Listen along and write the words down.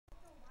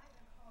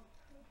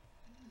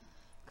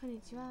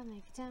Konnichiwa,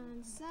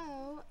 Mike-chan.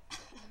 So,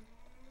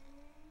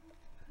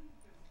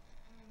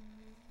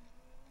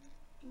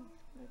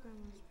 my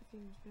grandma's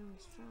perfume is really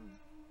strong.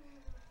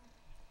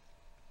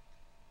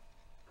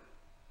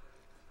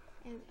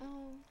 And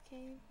oh,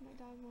 okay, my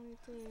dog wanted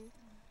to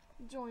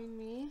join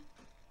me.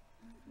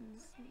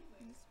 This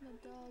my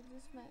dog.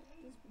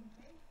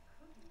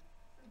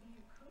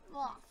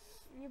 Oh,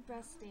 your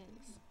breath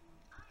stinks.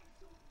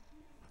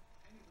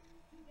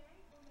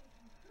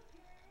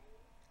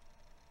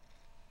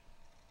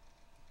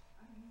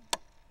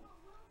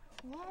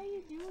 What are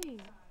you doing?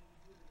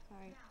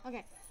 Sorry.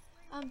 Okay.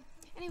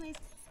 Anyways,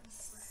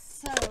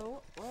 so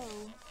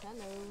whoa,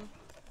 hello.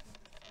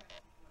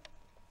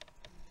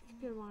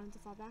 Computer wanted to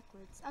fall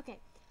backwards. Okay.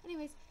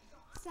 Anyways,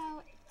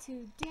 so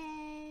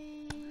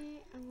today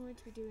I'm going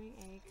to be doing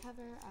a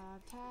cover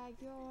of Tag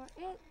Your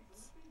It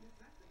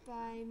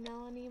by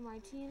Melanie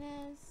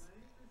Martinez.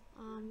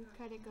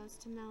 Credit goes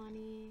to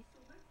Melanie.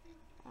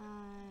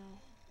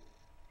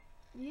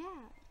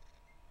 Yeah.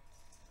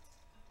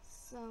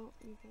 So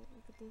you can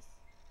look at this.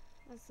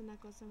 That's the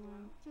necklace I'm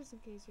wearing, just in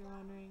case you're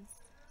wondering.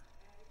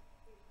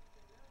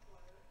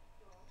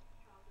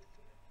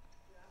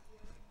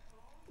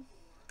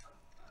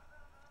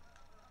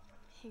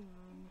 Hang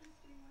on.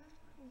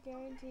 I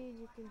guarantee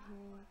you can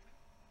hear.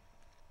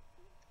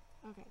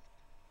 Okay.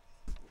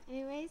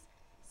 Anyways,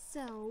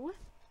 so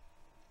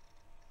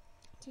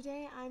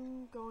today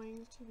I'm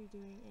going to be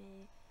doing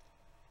a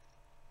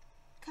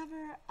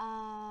cover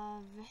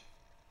of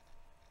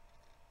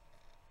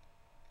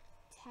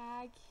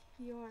Tag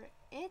Your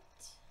It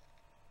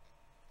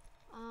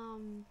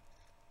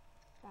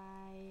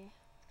by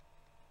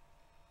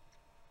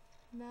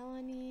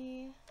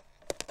Melanie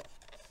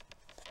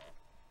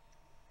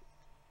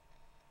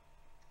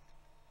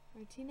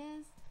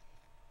Martinez.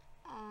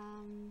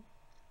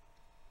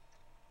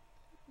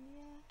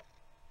 Yeah.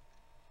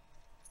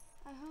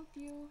 I hope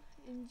you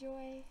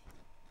enjoy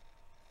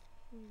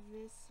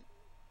this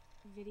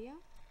video.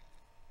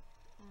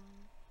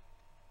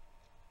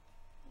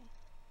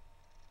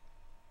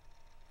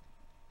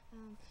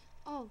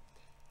 Oh,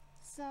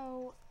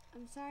 so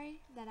I'm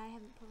sorry that I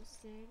haven't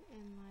posted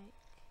in like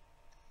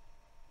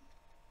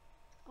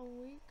a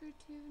week or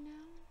two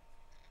now.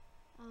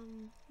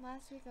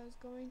 Last week I was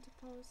going to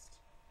post,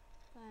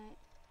 but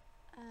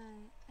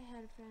I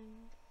had a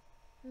friend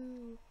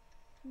who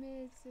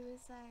committed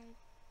suicide,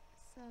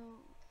 so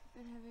I've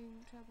been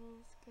having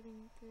troubles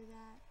getting through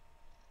that.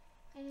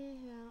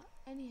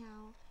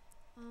 Anyhow,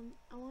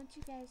 I want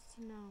you guys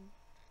to know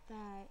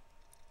that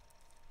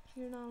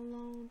you're not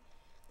alone.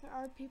 There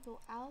are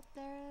people out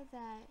there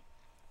that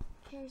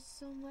care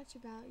so much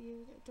about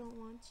you, that don't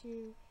want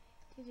you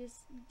to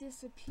just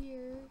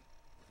disappear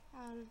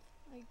out of,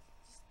 like,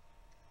 just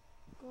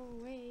go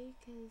away,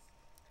 because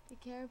they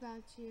care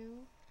about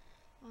you.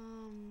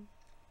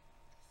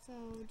 So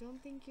don't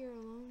think you're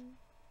alone.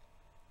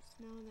 Just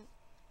know that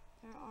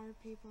there are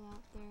people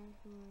out there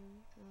who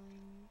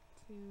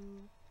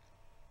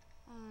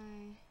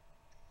are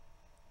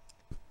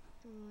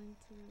willing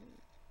to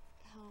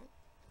help.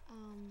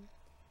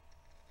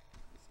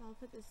 So I'll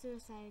put the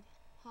suicide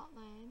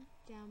hotline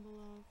down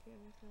below if you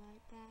ever feel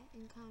like that,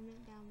 and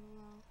comment down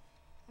below.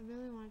 I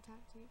really want to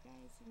talk to you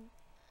guys and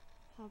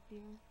help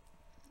you.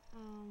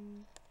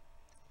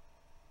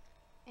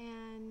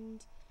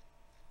 And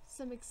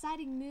some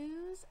exciting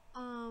news.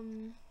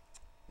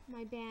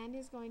 My band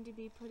is going to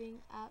be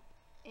putting up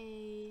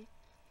a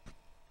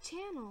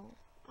channel.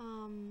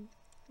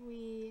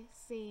 We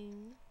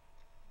sing,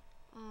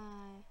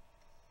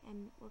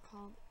 and we're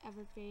called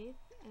Everfaith,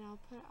 and I'll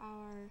put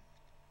our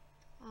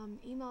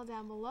email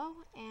down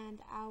below, and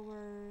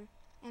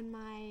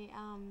my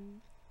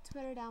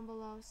Twitter down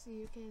below, so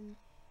you can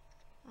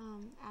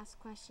ask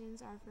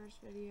questions. Our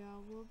first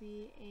video will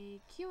be a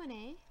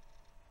Q&A,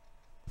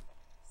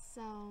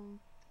 so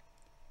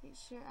make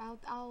sure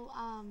I'll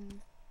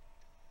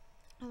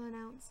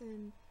announce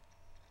in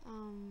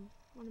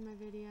one of my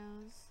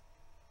videos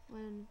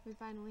when we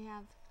finally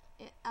have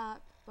it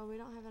up, but we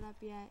don't have it up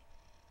yet.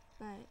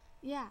 But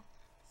yeah,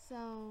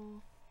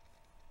 so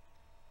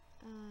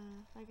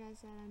like I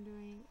said, I'm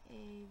doing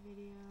a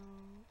video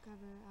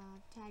cover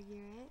of Tag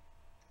Your It.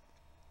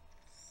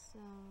 So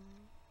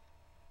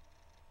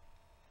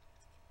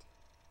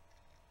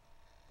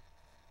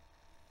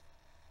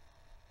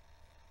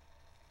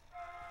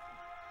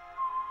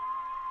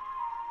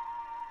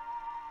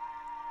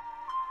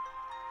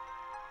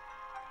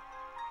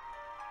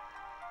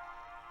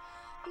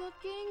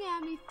looking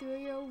at me through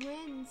your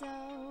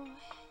window,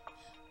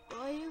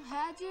 boy, you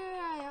had your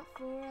eye out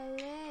for a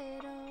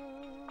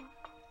little.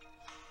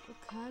 We'll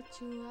cut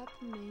you up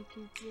and make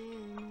you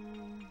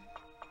dinner.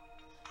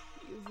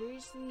 You've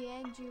reached the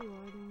end, you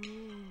are the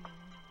winner.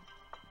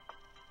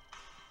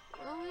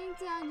 Rolling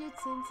down your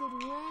tinted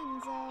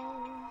window,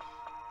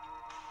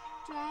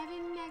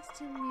 driving next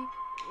to me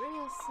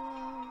real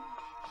slow.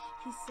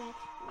 He said,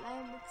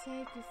 let me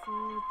take you for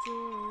a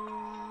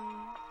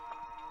joyride.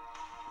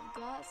 I've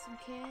got some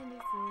candy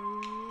for you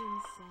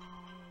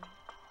inside.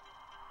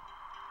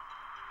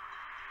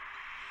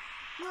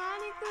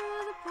 Running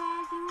through the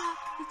parking lot,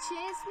 he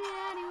chased me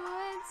and he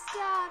wouldn't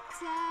stop.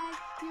 Tag,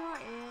 you're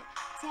it.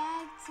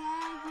 Tag,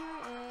 tag,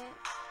 you're it.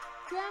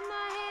 Grabbed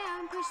my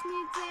hand, pushed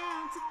me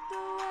down, took the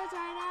words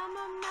right out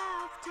my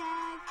mouth.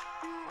 Tag,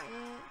 you're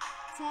it.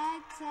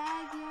 Tag,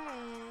 tag, you're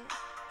it.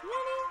 Can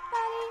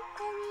anybody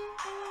hear me?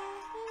 Am I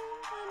hidden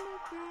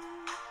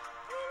underground?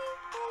 Can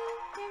anybody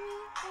hear me?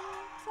 Am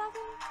I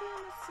talking to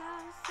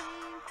myself,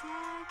 saying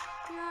tag,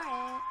 you're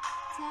it.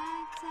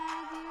 Tag,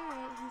 tag, you're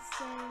it. He's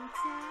saying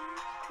tag,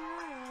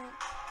 you're it.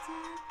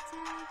 Tag,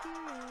 tag,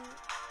 you're it.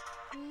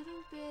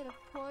 Little bit of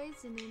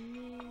poison in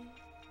me.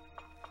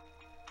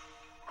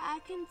 I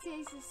can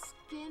taste the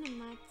skin in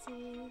my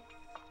teeth.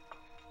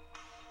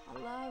 I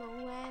love it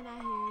when I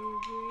hear you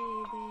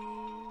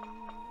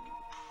breathing.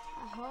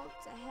 I hope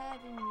to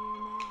heaven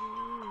you're never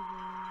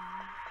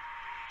leaving.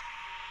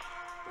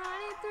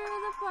 Running through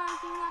the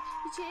parking lot,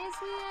 you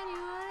chased me and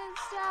you wouldn't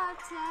stop.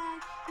 Tag,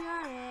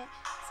 you're it.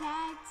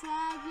 Tag,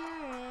 tag,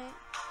 you're it.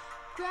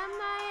 Grabbed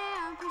my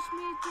hand, pushed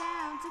me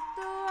down, took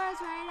the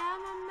words right out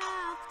my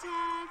mouth.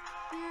 Tag,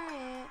 you're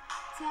it.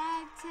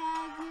 Tag,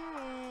 tag,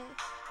 you're it.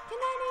 Can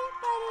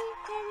anybody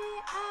hear me?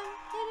 I'm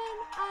hidden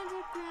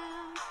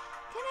underground.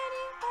 Can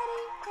anybody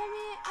hear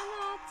me? I'm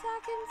not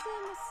talking to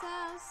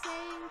myself,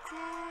 saying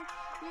tag,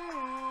 you're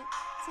it.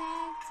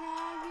 Tag,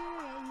 tag,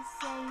 you're it. He's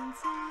saying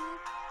tag,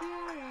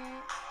 you're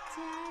it.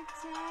 Tag,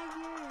 tag,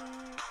 you're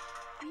it.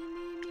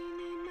 Eeny,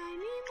 meeny,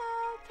 miny,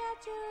 moe,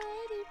 catch a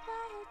lady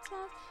by her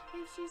toes.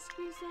 If she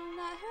screams, don't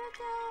let her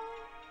go.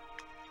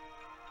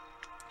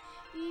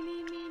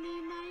 Eeny, meeny,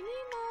 miny,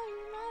 moe,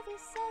 your mother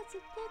said to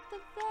pick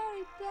the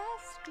very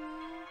best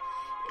girl,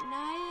 and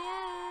I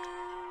am.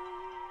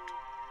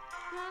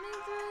 Running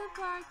through the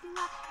parking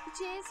lot, he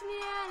chased me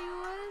and he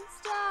wouldn't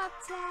stop.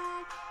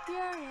 Tag,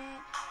 you're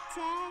it.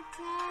 Tag,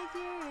 tag,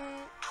 you're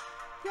it.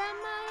 Grabbed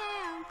my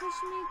hand,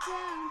 pushed me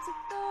down, took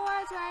the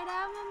words right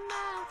out my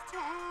mouth.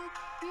 Tag,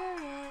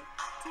 you're it.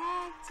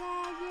 Tag,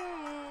 tag, you're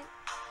it.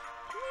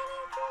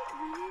 Running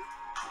through.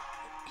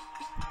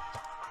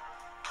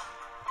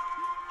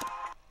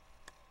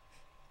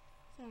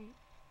 Sorry.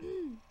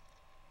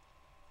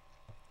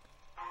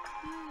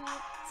 You're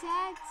it.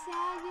 Tag,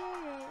 tag,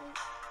 you're it.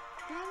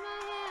 Grabbed my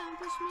hand,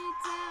 pushed me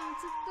down,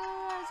 took the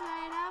words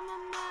right out my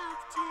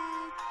mouth.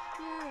 Tag,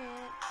 you're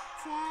it.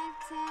 Tag,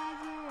 tag,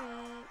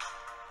 you're it.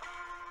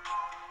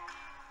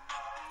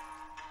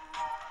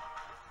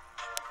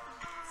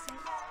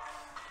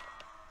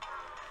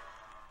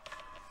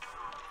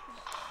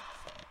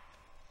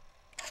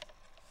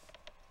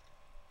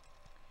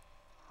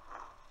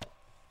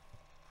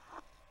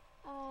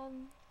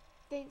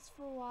 Thanks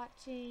for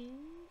watching,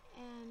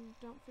 and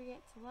don't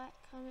forget to like,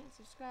 comment,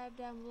 subscribe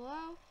down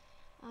below.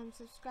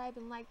 Subscribe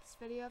and like this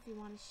video if you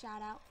want a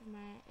shout out for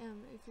my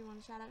if you want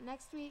a shout out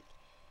next week.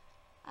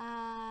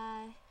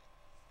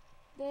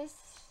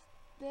 This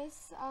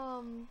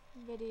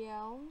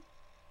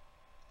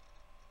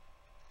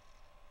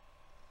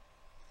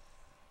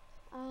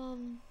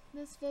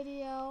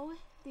video,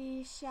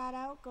 the shout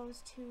out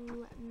goes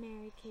to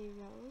Mary Kay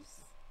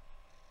Rose.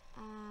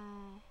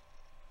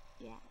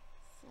 Yeah,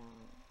 so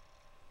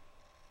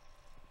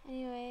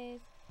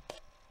anyways,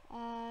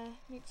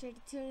 make sure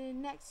to tune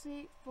in next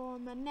week for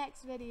my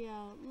next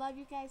video. Love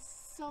you guys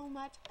so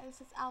much.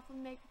 This is Alpha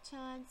Mega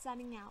Chan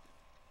signing out.